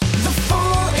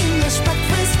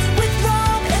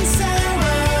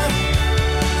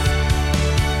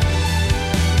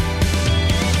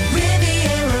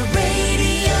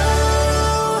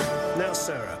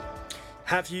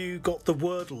you got the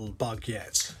Wordle bug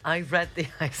yet? I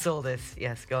saw this.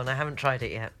 Yes, go on. I haven't tried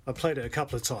it yet. I played it a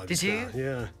couple of times. Did you? Now.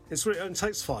 Yeah. It only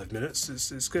takes 5 minutes.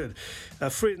 It's good. A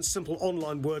free and simple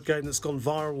online word game that's gone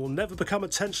viral will never become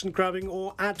attention-grabbing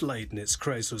or ad-laden, its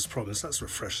creator has promised. That's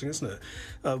refreshing, isn't it?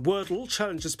 Wordle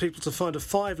challenges people to find a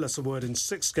 5-letter word in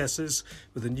 6 guesses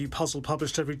with a new puzzle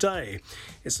published every day.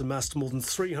 It's amassed more than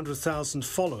 300,000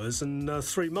 followers in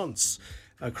 3 months.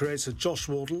 Creator Josh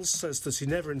Wardle says that he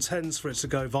never intends for it to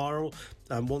go viral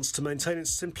and wants to maintain its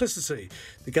simplicity.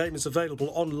 The game is available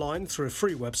online through a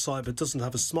free website but doesn't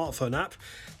have a smartphone app.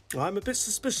 I'm a bit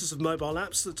suspicious of mobile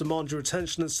apps that demand your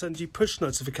attention and send you push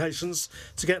notifications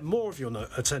to get more of your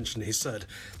attention, he said.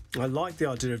 I like the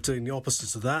idea of doing the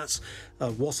opposite of that.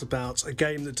 What about a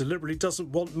game that deliberately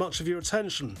doesn't want much of your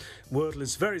attention? Wordle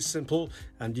is very simple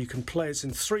and you can play it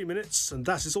in 3 minutes and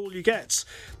that is all you get.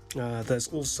 There's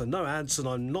also no ads and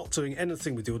I'm not doing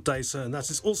anything with your data, and that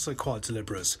is also quite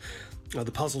deliberate.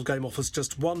 The puzzle game offers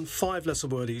just one 5-letter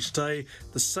word each day,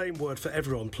 the same word for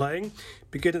everyone playing.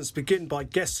 Beginners begin by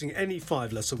guessing any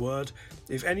 5-letter word.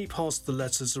 If any part of the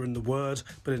letters are in the word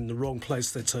but in the wrong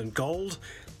place, they turn gold.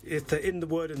 If they're in the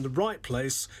word in the right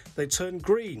place, they turn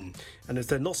green. And if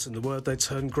they're not in the word, they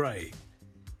turn grey.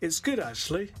 It's good,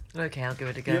 actually. Okay, I'll give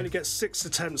it a go. You only get 6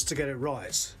 attempts to get it right.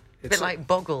 It's a bit like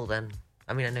Boggle, then.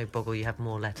 I mean, I know Boggle, you have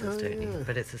more letters, don't you?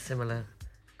 But it's a similar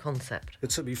concept. It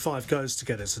took me 5 goes to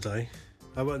get it today.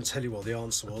 I won't tell you what the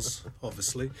answer was,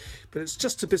 obviously, but it's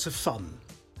just a bit of fun,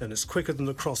 and it's quicker than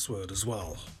the crossword as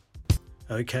well.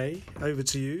 Okay, over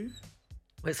to you.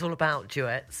 Well, it's all about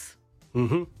duets.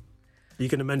 Mm-hmm. Are you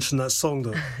going to mention that song,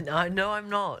 then? No, I'm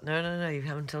not. No. You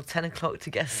have until 10 o'clock to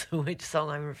guess which song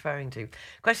I'm referring to.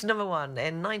 Question number 1.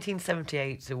 In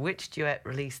 1978, which duet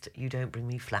released You Don't Bring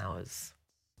Me Flowers?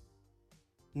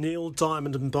 Neil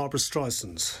Diamond and Barbra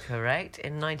Streisand. Correct.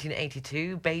 In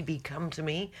 1982, Baby Come to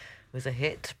Me was a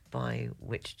hit by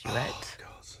which duet?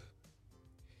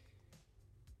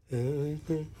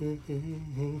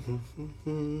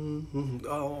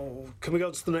 Oh, can we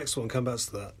go to the next one? Come back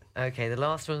to that. Okay, the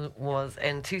last one was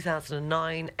in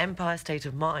 2009, Empire State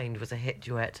of Mind was a hit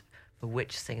duet for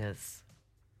which singers?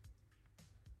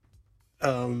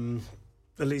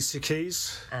 Alicia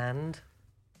Keys. And?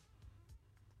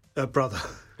 Her brother.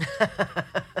 No.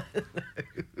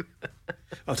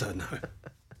 I don't know.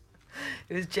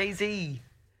 It was Jay-Z.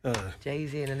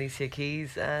 Jay-Z and Alicia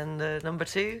Keys. And number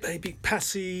 2?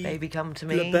 Patti. Baby Come to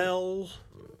Me. LaBelle.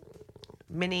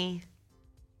 Minnie.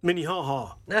 Minnie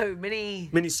Ha-Ha. No, Minnie.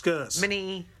 Minnie Skirts.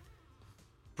 Minnie.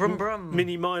 Brum Brum.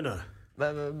 Minnie Minor.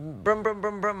 Brum Brum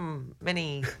Brum Brum.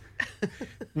 Minnie.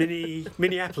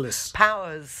 Minneapolis.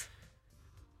 Powers.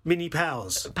 Minnie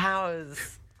Powers.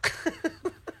 Powers.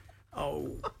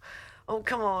 Oh,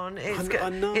 come on. It's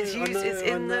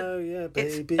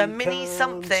a mini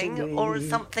something or a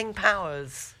something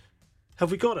Powers.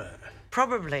 Have we got it?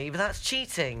 Probably, but that's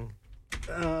cheating.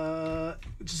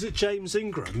 Is it James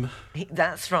Ingram?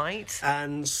 That's right.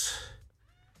 And?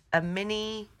 A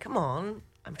mini... Come on.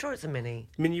 I'm sure it's a mini.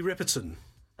 Minnie Riperton.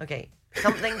 Okay.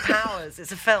 Something Powers.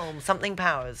 It's a film. Something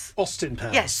Powers. Austin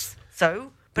Powers. Yes.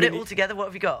 So, put it all together. What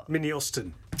have you got? Minnie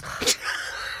Austin.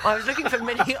 I was looking for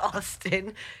Minnie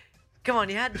Austin. Come on,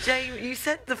 you had Jane. You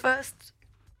said the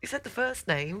first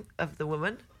name of the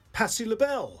woman. Patti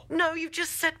LaBelle. No, you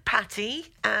just said Patti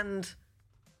and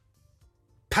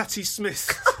Patti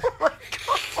Smith. Oh my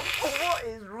God! What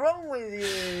is wrong with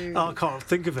you? I can't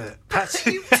think of it.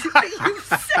 Patti. you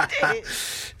said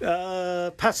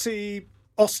it. Patti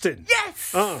Austin.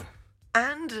 Yes. Oh.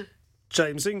 And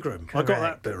James Ingram. Correct. I got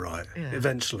that bit right. Yeah.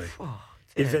 Eventually. Oh,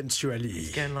 Eventually.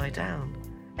 Just go and lie down.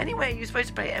 Anyway, you're supposed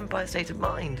to play Empire State of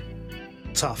Mind.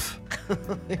 Tough.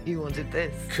 You wanted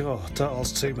this. God, don't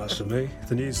ask too much of me.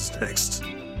 The news is next.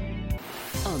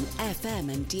 On FM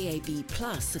and DAB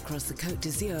Plus across the Côte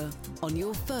d'Azur, on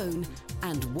your phone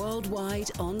and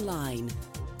worldwide online.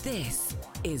 This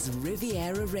is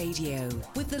Riviera Radio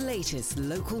with the latest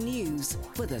local news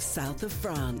for the south of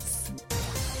France.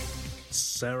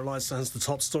 Sarah Lyson has the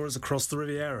top stories across the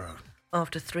Riviera.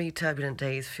 After 3 turbulent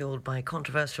days fueled by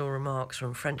controversial remarks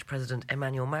from French President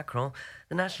Emmanuel Macron,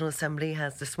 the National Assembly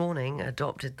has this morning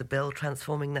adopted the bill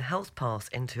transforming the health pass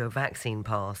into a vaccine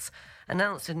pass.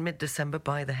 Announced in mid-December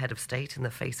by the head of state in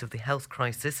the face of the health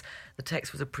crisis, the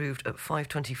text was approved at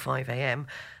 5:25 a.m.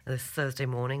 this Thursday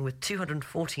morning with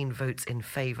 214 votes in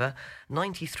favour,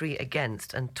 93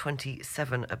 against and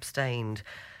 27 abstained.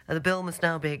 The bill must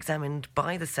now be examined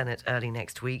by the Senate early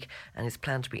next week and is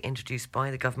planned to be introduced by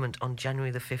the government on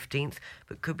January the 15th,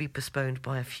 but could be postponed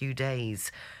by a few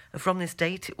days. From this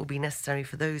date, it will be necessary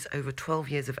for those over 12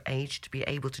 years of age to be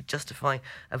able to justify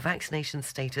a vaccination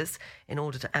status in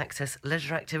order to access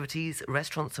leisure activities,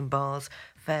 restaurants and bars,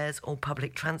 fairs or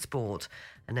public transport.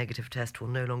 A negative test will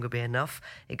no longer be enough,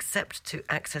 except to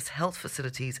access health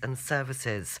facilities and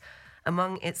services.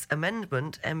 Among its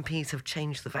amendment, MPs have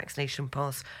changed the vaccination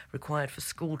pass required for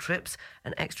school trips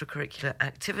and extracurricular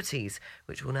activities,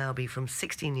 which will now be from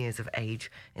 16 years of age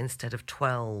instead of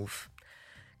 12.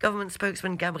 Government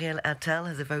spokesman Gabriel Attal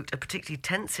has evoked a particularly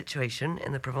tense situation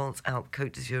in the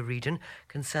Provence-Alpes-Côte d'Azur region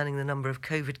concerning the number of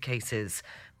COVID cases,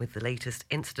 with the latest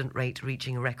incident rate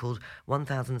reaching a record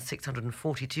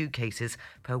 1,642 cases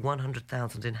per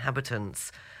 100,000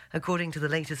 inhabitants. According to the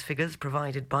latest figures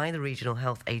provided by the Regional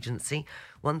Health Agency,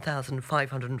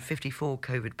 1,554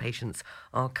 COVID patients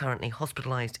are currently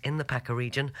hospitalised in the PACA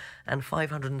region and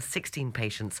 516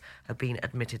 patients have been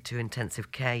admitted to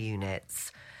intensive care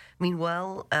units.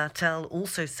 Meanwhile, Attal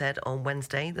also said on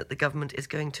Wednesday that the government is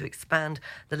going to expand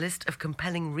the list of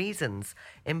compelling reasons,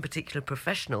 in particular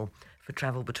professional, for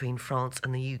travel between France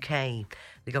and the UK.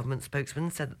 The government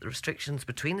spokesman said that the restrictions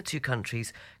between the two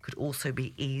countries could also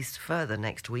be eased further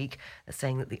next week,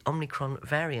 saying that the Omicron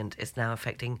variant is now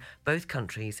affecting both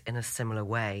countries in a similar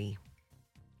way.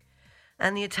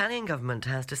 And the Italian government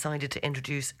has decided to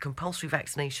introduce compulsory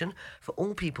vaccination for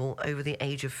all people over the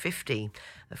age of 50.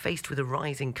 Faced with a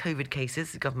rise in COVID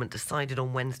cases, the government decided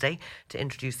on Wednesday to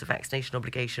introduce the vaccination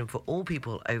obligation for all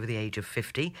people over the age of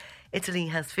 50. Italy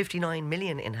has 59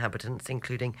 million inhabitants,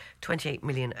 including 28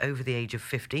 million over the age of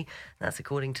 50. That's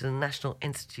according to the National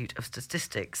Institute of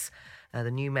Statistics. The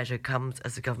new measure comes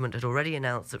as the government had already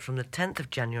announced that from the 10th of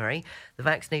January, the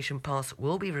vaccination pass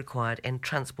will be required in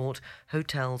transport,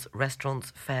 hotels,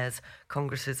 restaurants, fairs,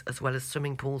 congresses, as well as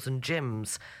swimming pools and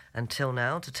gyms. Until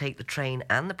now, to take the train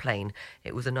and the plane,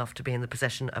 it was enough to be in the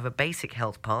possession of a basic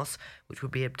health pass, which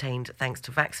would be obtained thanks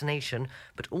to vaccination,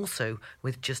 but also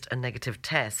with just a negative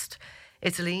test.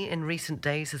 Italy in recent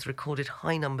days has recorded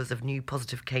high numbers of new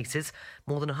positive cases,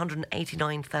 more than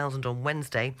 189,000 on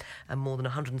Wednesday and more than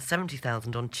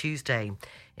 170,000 on Tuesday.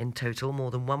 In total, more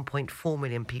than 1.4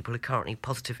 million people are currently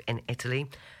positive in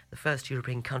Italy. The first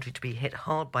European country to be hit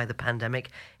hard by the pandemic,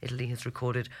 Italy has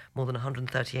recorded more than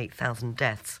 138,000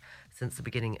 deaths since the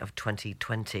beginning of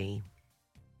 2020.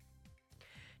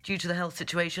 Due to the health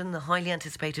situation, the highly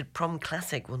anticipated Prom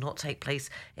Classic will not take place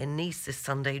in Nice this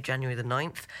Sunday, January the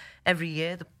 9th. Every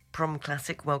year, the Prom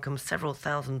Classic welcomes several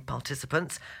thousand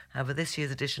participants. However, this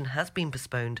year's edition has been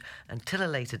postponed until a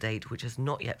later date, which has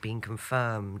not yet been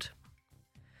confirmed.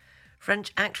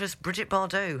 French actress Brigitte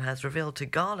Bardot has revealed to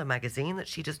Gala magazine that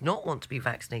she does not want to be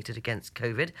vaccinated against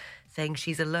COVID, saying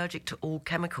she's allergic to all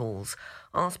chemicals.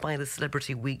 Asked by the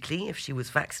Celebrity Weekly if she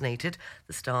was vaccinated,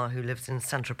 the star, who lives in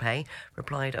Saint-Tropez,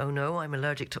 replied, "Oh no, I'm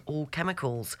allergic to all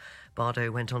chemicals."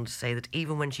 Bardot went on to say that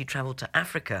even when she travelled to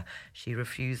Africa, she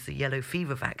refused the yellow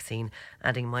fever vaccine,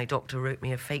 adding, "My doctor wrote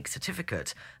me a fake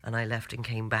certificate and I left and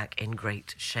came back in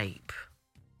great shape."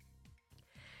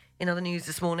 In other news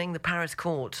this morning, the Paris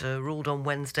court ruled on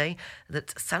Wednesday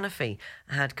that Sanofi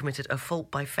had committed a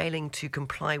fault by failing to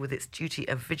comply with its duty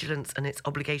of vigilance and its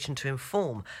obligation to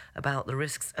inform about the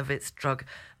risks of its drug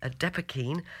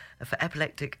Depakine for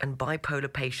epileptic and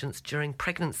bipolar patients during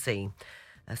pregnancy.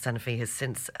 Sanofi has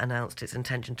since announced its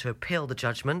intention to appeal the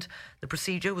judgment. The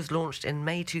procedure was launched in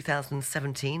May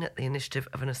 2017 at the initiative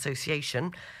of an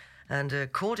association. And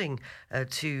according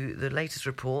to the latest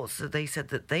reports, they said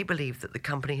that they believed that the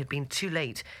company had been too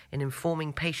late in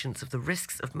informing patients of the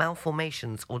risks of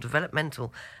malformations or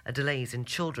developmental delays in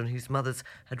children whose mothers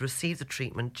had received the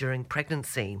treatment during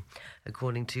pregnancy.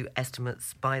 According to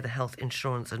estimates by the Health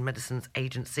Insurance and Medicines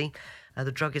Agency,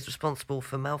 the drug is responsible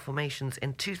for malformations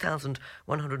in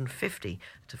 2,150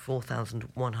 to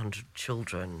 4,100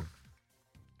 children.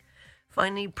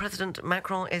 Finally, President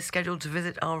Macron is scheduled to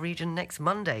visit our region next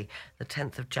Monday, the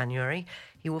 10th of January.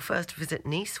 He will first visit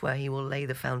Nice, where he will lay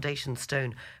the foundation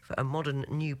stone for a modern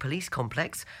new police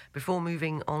complex, before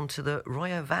moving on to the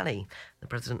Roya Valley. The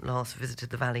President last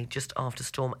visited the valley just after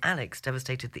Storm Alex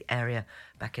devastated the area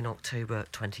back in October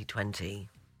 2020.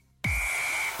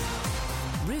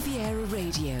 Riviera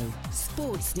Radio,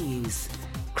 Sports News.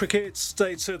 Cricket,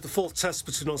 day 2 of the fourth test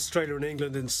between Australia and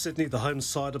England in Sydney. The home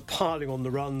side are piling on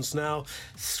the runs now.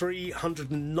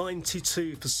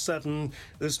 392 for 7.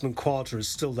 Usman Khawaja is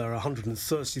still there,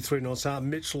 133 not out.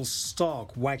 Mitchell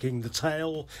Starc wagging the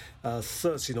tail,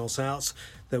 30 not out.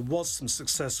 There was some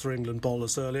success for England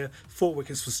bowlers earlier. 4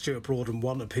 wickets for Stuart Broad and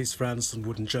 1 apiece for Anderson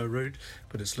Wood and Joe Root.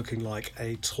 But it's looking like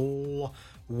a tall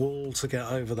wall to get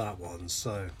over that one.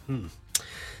 So,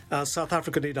 South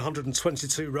Africa need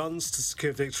 122 runs to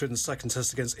secure victory in the second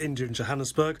test against India in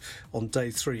Johannesburg. On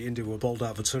day 3, India were bowled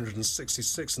out for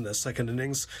 266 in their second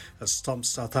innings. As stumps,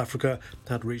 South Africa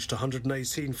had reached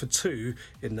 118 for 2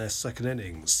 in their second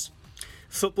innings.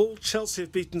 Football, Chelsea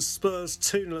have beaten Spurs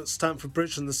 2-0 at Stamford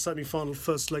Bridge in the semi-final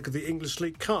first leg of the English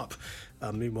League Cup.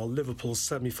 Meanwhile, Liverpool's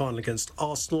semi-final against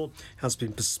Arsenal has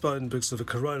been postponed because of a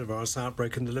coronavirus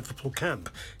outbreak in the Liverpool camp.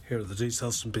 Here are the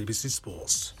details from BBC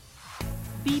Sports.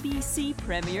 BBC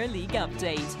Premier League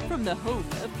update from the home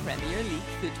of Premier League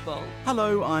football.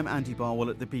 Hello, I'm Andy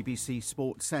Barwell at the BBC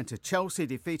Sports Centre. Chelsea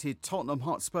defeated Tottenham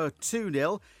Hotspur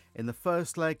 2-0 in the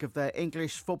first leg of their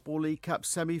English Football League Cup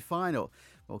semi-final.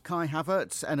 Well, Kai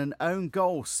Havertz and an own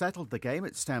goal settled the game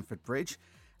at Stamford Bridge.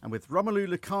 And with Romelu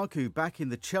Lukaku back in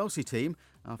the Chelsea team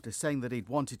after saying that he'd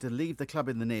wanted to leave the club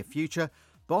in the near future,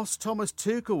 boss Thomas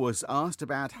Tuchel was asked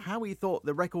about how he thought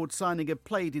the record signing had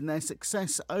played in their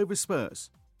success over Spurs.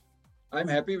 I'm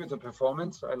happy with the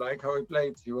performance. I like how he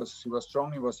played. He was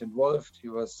strong. He was involved. He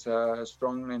was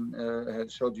strong and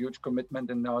had showed huge commitment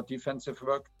in our defensive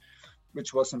work,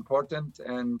 which was important,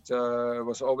 and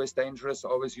was always dangerous.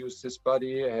 Always used his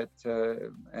body.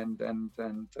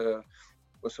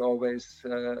 Was always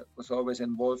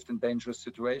involved in dangerous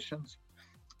situations.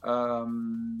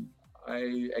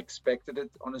 I expected it,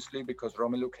 honestly, because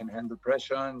Romelu can handle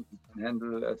pressure and can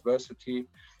handle adversity,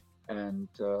 and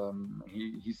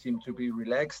he seemed to be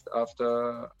relaxed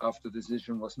after the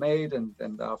decision was made,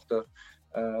 and after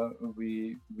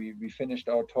we finished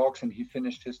our talks and he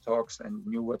finished his talks and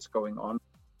knew what's going on.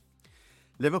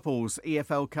 Liverpool's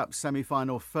EFL Cup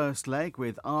semi-final first leg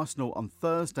with Arsenal on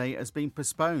Thursday has been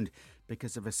postponed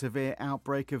because of a severe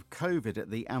outbreak of COVID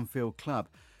at the Anfield club.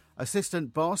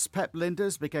 Assistant boss Pep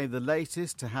Lijnders became the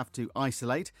latest to have to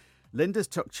isolate. Lijnders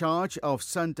took charge of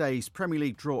Sunday's Premier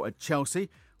League draw at Chelsea,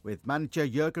 with manager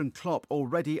Jurgen Klopp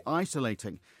already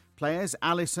isolating. Players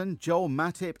Alisson, Joel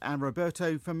Matip and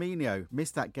Roberto Firmino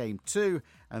missed that game too,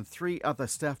 and 3 other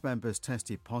staff members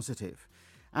tested positive.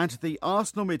 And the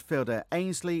Arsenal midfielder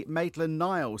Ainsley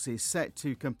Maitland-Niles is set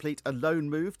to complete a loan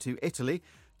move to Italy,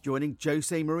 joining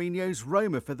Jose Mourinho's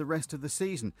Roma for the rest of the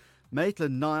season.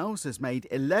 Maitland-Niles has made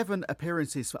 11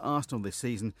 appearances for Arsenal this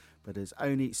season, but has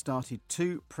only started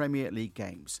 2 Premier League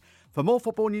games. For more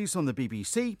football news on the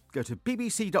BBC, go to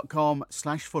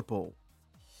bbc.com/football.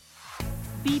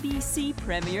 BBC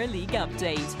Premier League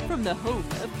update from the home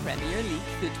of Premier League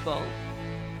football.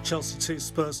 Chelsea 2,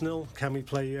 Spurs 0. Can we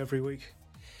play you every week?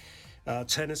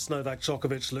 Tennis, Novak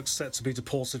Djokovic looks set to be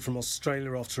deported from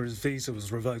Australia after his visa was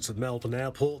revoked at Melbourne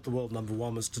Airport. The world number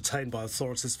 1 was detained by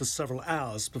authorities for several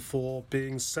hours before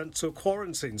being sent to a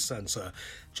quarantine centre.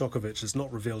 Djokovic has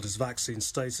not revealed his vaccine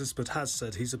status, but has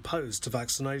said he's opposed to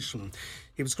vaccination.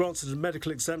 He was granted a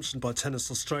medical exemption by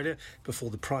Tennis Australia before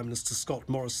the Prime Minister Scott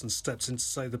Morrison stepped in to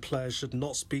say the player should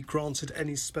not be granted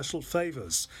any special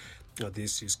favours. The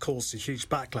issue's caused a huge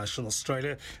backlash in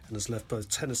Australia and has left both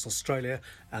Tennis Australia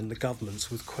and the government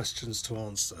with questions to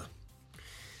answer.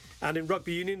 And in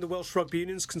rugby union, the Welsh Rugby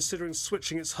Union is considering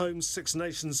switching its home Six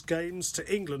Nations games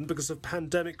to England because of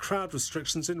pandemic crowd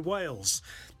restrictions in Wales.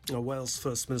 Wales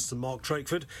First Minister Mark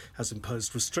Drakeford has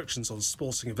imposed restrictions on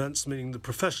sporting events, meaning the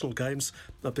professional games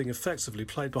are being effectively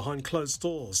played behind closed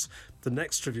doors. The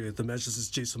next review of the measures is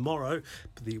due tomorrow,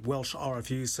 but the Welsh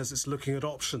RFU says it's looking at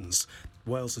options.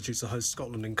 Wales are due to host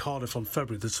Scotland in Cardiff on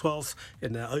February the 12th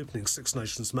in their opening Six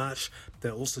Nations match.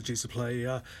 They're also due to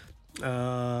play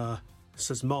it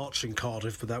says March in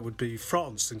Cardiff, but that would be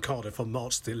France in Cardiff on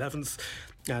March the 11th,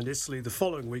 and Italy the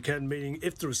following weekend, meaning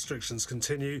if the restrictions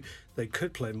continue, they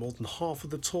could play more than half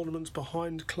of the tournament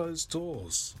behind closed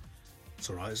doors. It's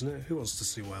all right, isn't it? Who wants to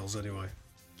see Wales anyway?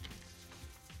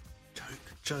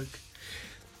 Joke.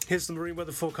 Here's the marine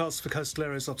weather forecast for coastal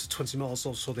areas up to 20 miles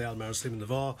offshore the Isle of Maritime and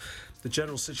Navarre. The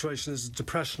general situation is a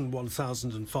depression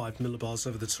 1,005 millibars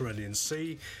over the Tyrrhenian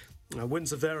Sea.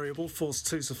 Winds are variable, force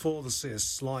 2 to 4, the sea is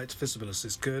slight, visibility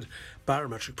is good.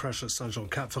 Barometric pressure at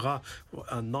Saint-Jean-Cap-Ferrat,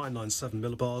 997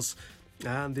 millibars.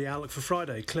 And the outlook for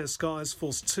Friday, clear skies,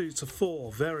 force 2 to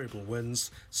 4, variable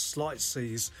winds, slight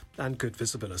seas and good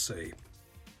visibility.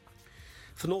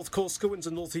 For North Corsica, winds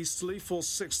are northeasterly, force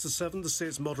 6 to 7. The sea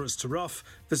is moderate to rough.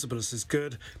 Visibility is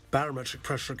good. Barometric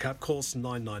pressure at Cap Corse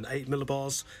 998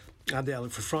 millibars. And the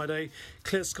outlook for Friday: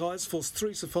 clear skies, force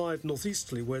 3 to 5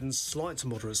 northeasterly winds, slight to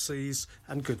moderate seas,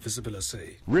 and good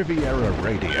visibility. Riviera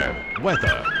Radio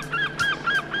weather.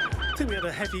 I think we had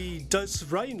a heavy dose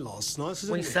of rain last night,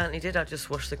 didn't We certainly did. I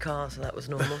just washed the car, so that was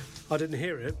normal. I didn't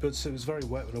hear it, but it was very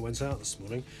wet when I went out this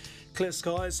morning. Clear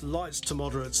skies, light to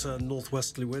moderate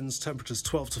northwesterly winds, temperatures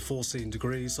 12 to 14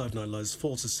 degrees, overnight lows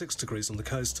 4 to 6 degrees on the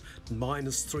coast,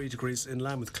 -3 degrees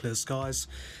inland with clear skies.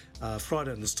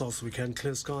 Friday and the start of the weekend,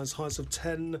 clear skies, highs of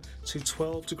 10 to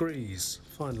 12 degrees.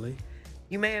 Finally.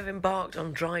 You may have embarked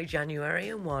on dry January,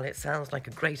 and while it sounds like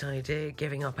a great idea,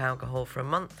 giving up alcohol for a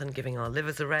month and giving our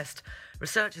livers a rest,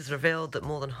 research has revealed that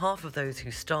more than half of those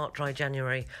who start dry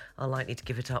January are likely to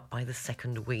give it up by the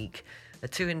second week.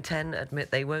 2 in 10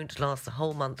 admit they won't last the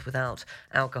whole month without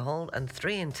alcohol, and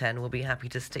 3 in 10 will be happy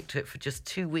to stick to it for just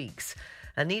 2 weeks.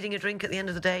 And needing a drink at the end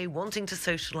of the day, wanting to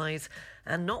socialise,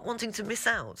 and not wanting to miss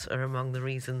out are among the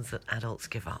reasons that adults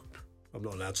give up. I'm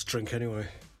not allowed to drink anyway.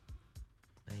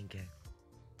 There you go.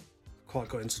 Quite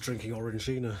got into drinking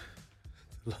Orangina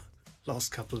the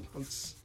last couple of months.